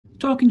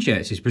Talking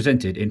Shirts is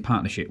presented in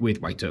partnership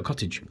with White Oak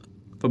Cottage.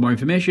 For more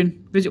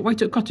information, visit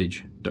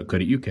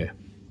whiteoakcottage.co.uk.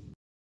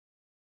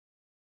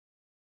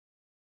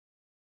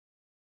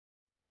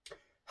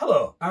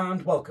 Hello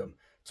and welcome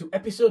to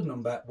episode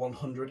number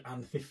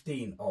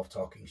 115 of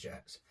Talking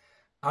Shirts.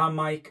 I'm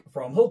Mike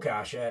from Hull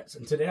KR Shirts,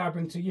 and today I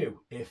bring to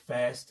you a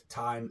first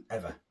time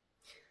ever.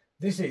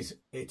 This is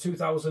a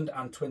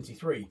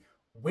 2023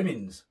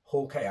 women's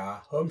Hull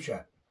KR home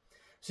shirt.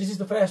 So this is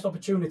the first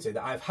opportunity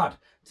that I've had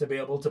to be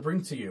able to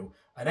bring to you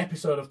an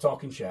episode of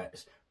Talking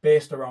Shirts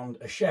based around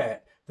a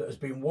shirt that has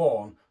been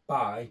worn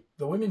by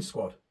the women's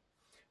squad.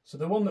 So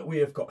the one that we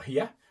have got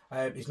here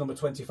is number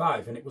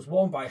 25, and it was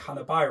worn by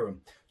Hannah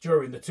Byrom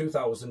during the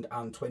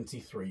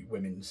 2023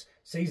 women's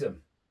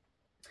season.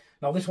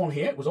 Now this one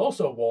here was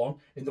also worn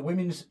in the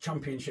Women's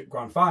Championship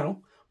Grand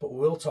Final, but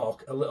we will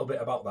talk a little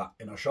bit about that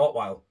in a short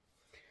while.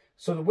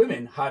 So the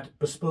women had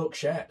bespoke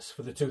shirts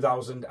for the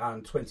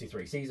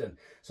 2023 season.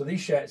 So these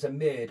shirts are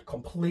made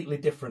completely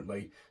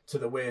differently to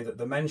the way that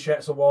the men's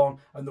shirts are worn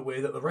and the way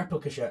that the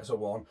replica shirts are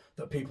worn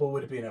that people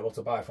would have been able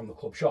to buy from the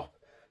club shop.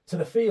 To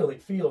the feel,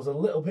 it feels a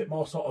little bit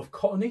more sort of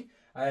cottony,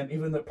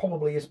 even though it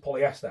probably is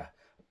polyester.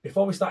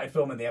 Before we started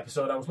filming the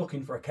episode, I was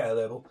looking for a care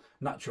label.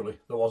 Naturally,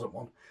 there wasn't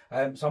one.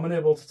 So I'm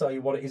unable to tell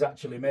you what it is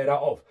actually made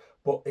out of.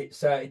 But it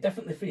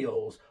definitely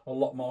feels a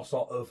lot more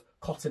sort of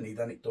cottony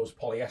than it does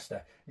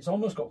polyester. It's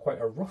almost got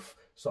quite a rough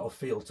sort of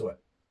feel to it.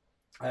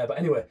 But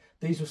anyway,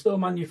 these were still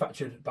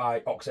manufactured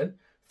by Oxen,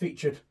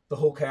 featured the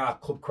Hull KR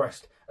club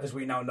crest as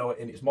we now know it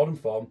in its modern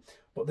form,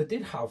 but they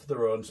did have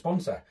their own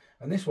sponsor,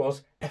 and this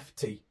was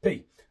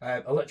FTP,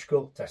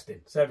 Electrical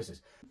Testing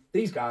Services.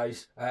 These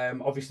guys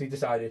obviously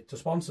decided to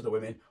sponsor the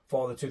women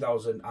for the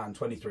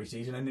 2023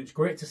 season, and it's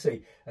great to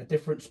see a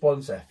different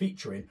sponsor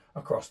featuring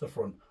across the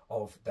front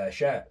of their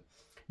shirt.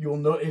 You'll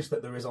notice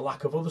that there is a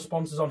lack of other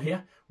sponsors on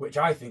here, which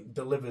I think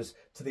delivers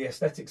to the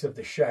aesthetics of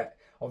the shirt.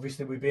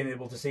 Obviously, we've been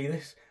able to see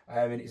this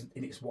in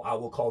its what I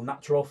will call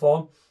natural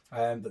form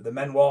that the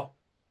men wore.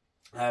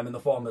 And the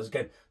formers,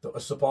 again, that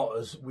as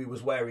supporters we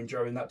was wearing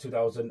during that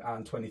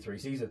 2023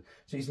 season.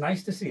 So it's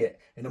nice to see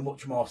it in a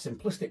much more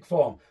simplistic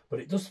form,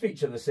 but it does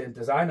feature the same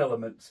design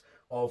elements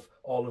of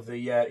all of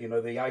the,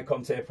 the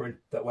icon tapering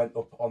that went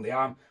up on the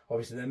arm.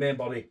 Obviously, the main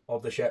body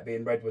of the shirt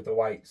being red with the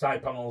white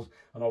side panels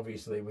and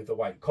obviously with the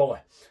white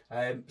colour.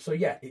 So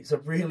yeah, it's a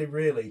really,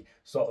 really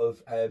sort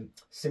of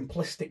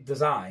simplistic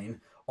design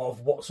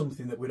of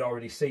something that we'd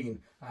already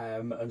seen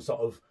and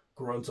sort of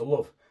grown to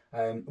love.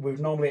 We would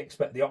normally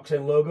expect the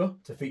Oxen logo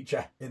to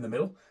feature in the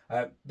middle.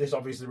 This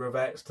obviously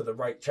reverts to the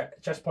right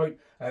chest point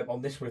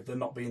on this, with there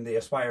not being the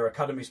Aspire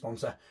Academy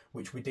sponsor,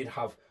 which we did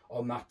have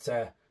on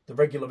that the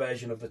regular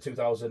version of the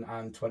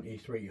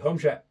 2023 home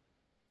shirt.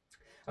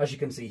 As you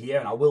can see here,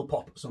 and I will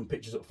pop some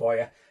pictures up for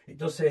you, it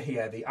does say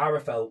here the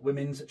RFL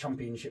Women's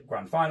Championship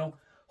Grand Final,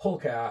 Hull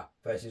KR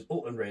versus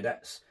Oulton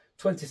Raidettes,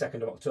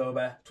 22nd of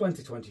October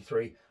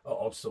 2023 at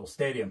Odsal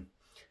Stadium.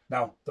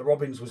 Now, the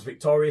Robins was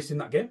victorious in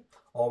that game,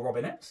 or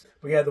Robinettes.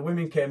 But yeah, the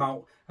women came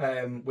out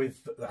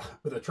with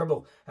a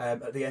treble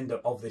at the end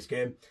of this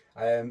game.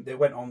 They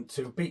went on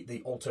to beat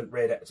the Oulton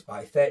Raidettes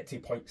by 30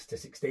 points to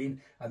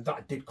 16, and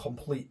that did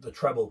complete the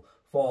treble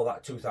for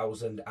that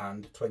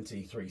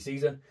 2023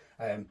 season.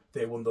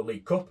 They won the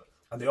League Cup,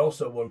 and they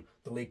also won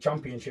the League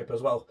Championship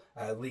as well,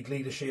 League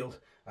Leader Shield,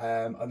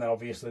 and then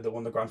obviously they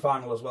won the Grand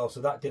Final as well.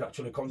 So that did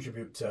actually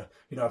contribute to,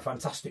 a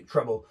fantastic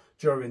treble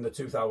during the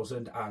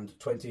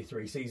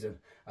 2023 season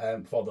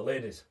for the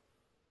ladies.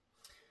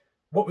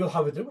 What we'll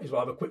have to do is we'll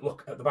have a quick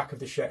look at the back of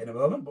this shirt in a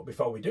moment, but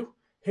before we do,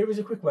 here is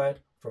a quick word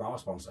from our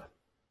sponsor.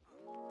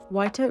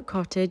 White Oak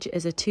Cottage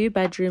is a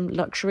 2-bedroom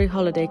luxury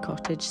holiday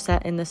cottage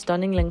set in the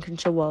stunning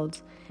Lincolnshire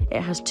Wolds.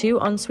 It has 2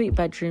 ensuite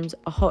bedrooms,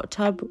 a hot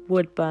tub,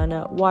 wood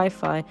burner,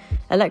 Wi-Fi,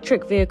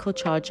 electric vehicle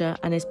charger,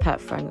 and is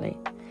pet friendly.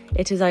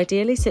 It is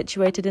ideally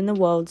situated in the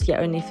Wolds, yet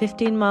only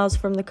 15 miles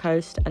from the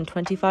coast and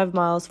 25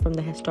 miles from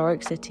the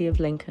historic city of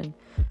Lincoln.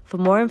 For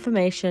more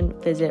information,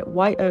 visit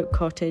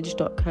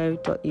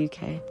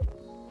whiteoakcottage.co.uk.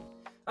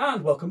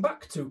 And welcome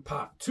back to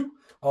part 2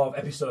 of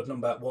episode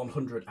number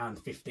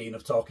 115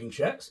 of Talking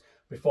Shirts.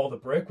 Before the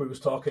break, we was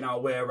talking our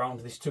way around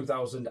this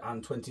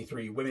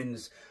 2023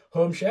 women's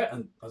home shirt,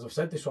 and as I've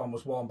said, this one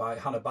was worn by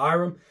Hannah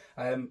Byrom.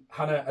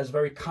 Hannah has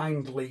very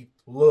kindly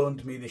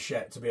loaned me this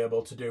shirt to be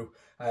able to do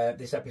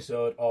this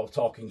episode of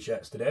Talking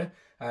Shirts today.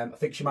 I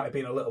think she might have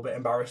been a little bit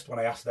embarrassed when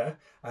I asked her,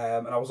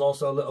 and I was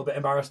also a little bit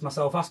embarrassed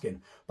myself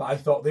asking, but I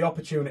thought the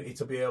opportunity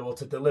to be able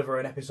to deliver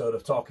an episode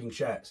of Talking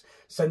Shirts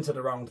centred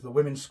around the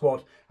women's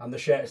squad and the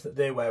shirts that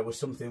they wear was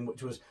something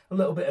which was a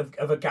little bit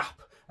of a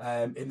gap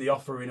in the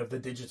offering of the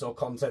digital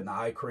content that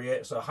I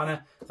create. So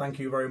Hannah, thank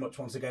you very much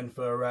once again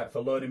for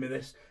loaning me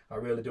this. I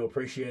really do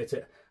appreciate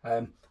it.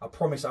 I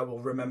promise I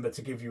will remember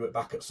to give you it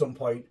back at some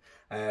point,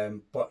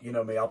 but you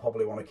know me, I'll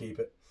probably want to keep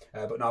it.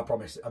 But no, I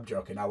promise, I'm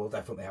joking, I will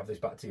definitely have this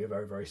back to you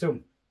very, very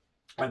soon.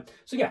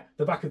 So yeah,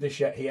 the back of this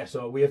shirt here,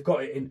 so we have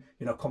got it in,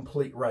 you know,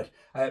 complete red.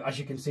 As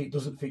you can see, it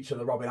doesn't feature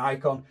the Robin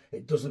icon.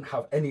 It doesn't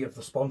have any of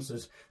the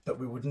sponsors that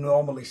we would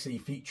normally see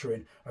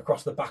featuring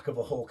across the back of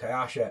a Hull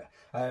KR shirt.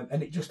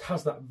 And it just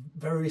has that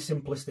very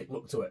simplistic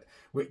look to it,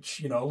 which,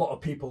 you know, a lot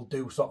of people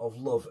do sort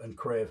of love and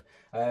crave.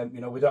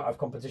 You know, we don't have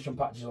competition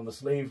patches on the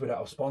sleeve. We don't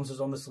have sponsors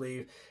on the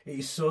sleeve. It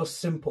is so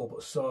simple,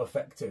 but so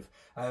effective.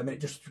 And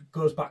it just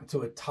goes back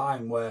to a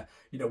time where,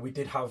 you know, we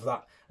did have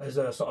that as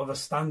a sort of a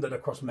standard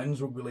across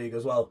men's rugby league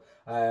as well.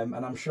 And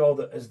I'm sure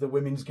that as the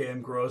women's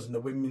game grows and the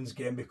women's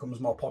game becomes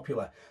more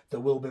popular, there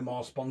will be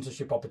more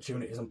sponsorship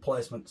opportunities and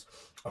placements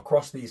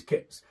across these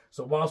kits.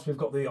 So whilst we've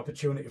got the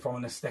opportunity from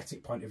an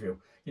aesthetic point of view,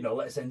 you know,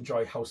 let's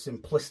enjoy how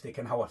simplistic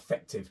and how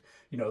effective,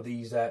 you know,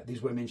 these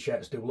women's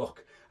shirts do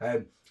look.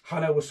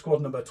 Hannah was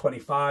squad number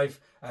 25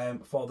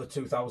 for the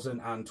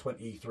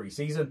 2023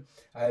 season.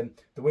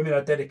 The women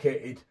are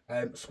dedicated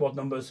squad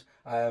numbers,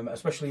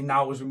 especially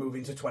now as we move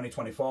into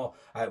 2024.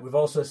 We've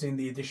also seen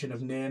the addition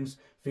of names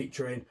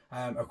featuring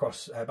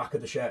across back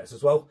of the shirts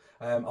as well.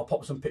 I'll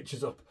pop some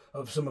pictures up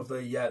of some of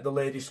the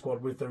ladies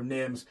squad with their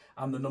names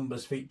and the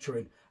numbers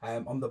featuring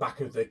on the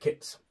back of the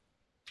kits.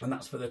 And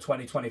that's for the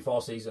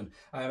 2024 season.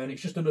 And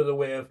it's just another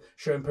way of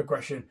showing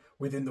progression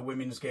within the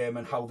women's game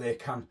and how they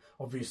can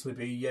obviously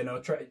be, you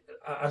know,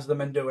 as the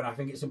men do. And I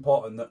think it's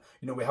important that,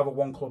 you know, we have a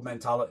one club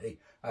mentality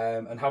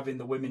and having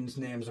the women's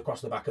names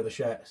across the back of the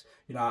shirts.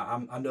 You know,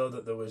 I know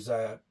that there was,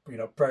 you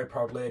know, very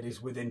proud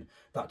ladies within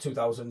that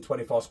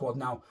 2024 squad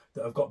now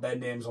that have got their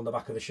names on the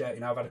back of the shirt.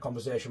 You know, I've had a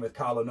conversation with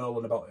Carla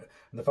Nolan about it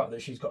and the fact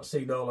that she's got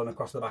C. Nolan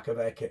across the back of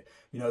her kit.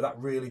 You know, that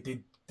really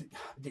did,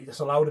 it's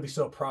allowed her to be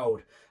so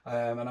proud.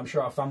 And I'm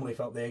sure our family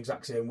felt the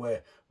exact same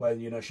way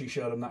when, you know, she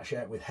showed them that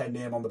shirt with her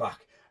name on the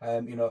back.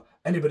 You know,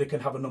 anybody can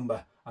have a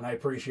number, and I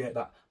appreciate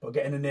that, but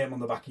getting a name on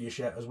the back of your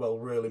shirt as well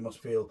really must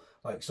feel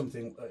like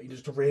something,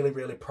 just a really,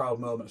 really proud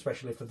moment,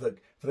 especially for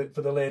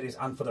the ladies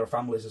and for their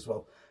families as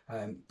well.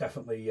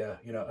 Definitely,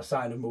 you know, a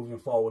sign of moving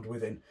forward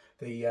within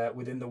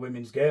the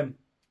women's game.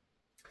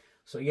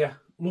 So yeah,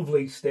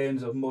 lovely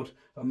stains of mud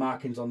and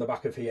markings on the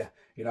back of here.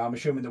 You know, I'm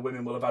assuming the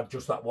women will have had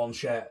just that one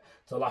shirt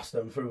to last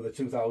them through the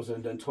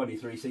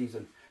 2023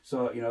 season.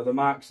 So, you know, the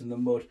marks and the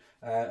mud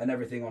and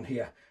everything on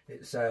here,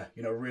 it's,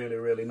 you know, really,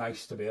 really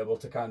nice to be able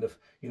to kind of,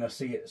 you know,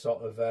 see it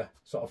sort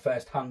of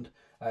first hand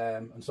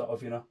and sort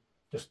of, you know,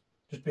 just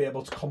be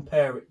able to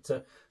compare it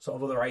to sort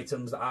of other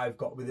items that I've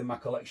got within my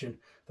collection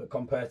that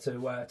compare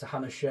to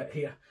Hannah's shirt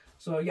here.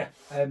 So yeah,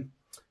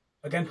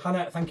 again,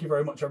 Hannah, thank you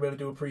very much. I really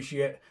do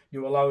appreciate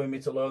you allowing me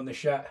to loan this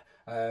shirt.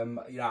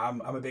 You know,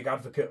 I'm a big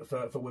advocate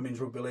for women's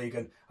rugby league,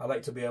 and I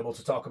like to be able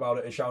to talk about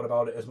it and shout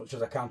about it as much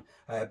as I can.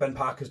 Ben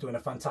Parker's doing a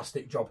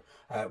fantastic job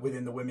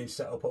within the women's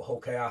setup at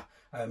Hull KR,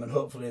 and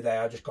hopefully they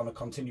are just going to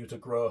continue to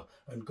grow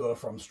and go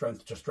from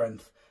strength to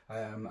strength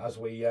as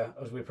we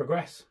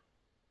progress.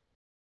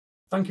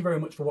 Thank you very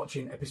much for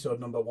watching episode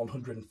number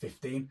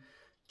 115.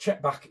 Check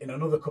back in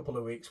another couple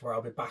of weeks where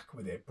I'll be back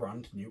with a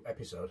brand new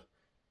episode.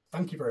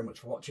 Thank you very much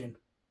for watching.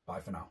 Bye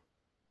for now.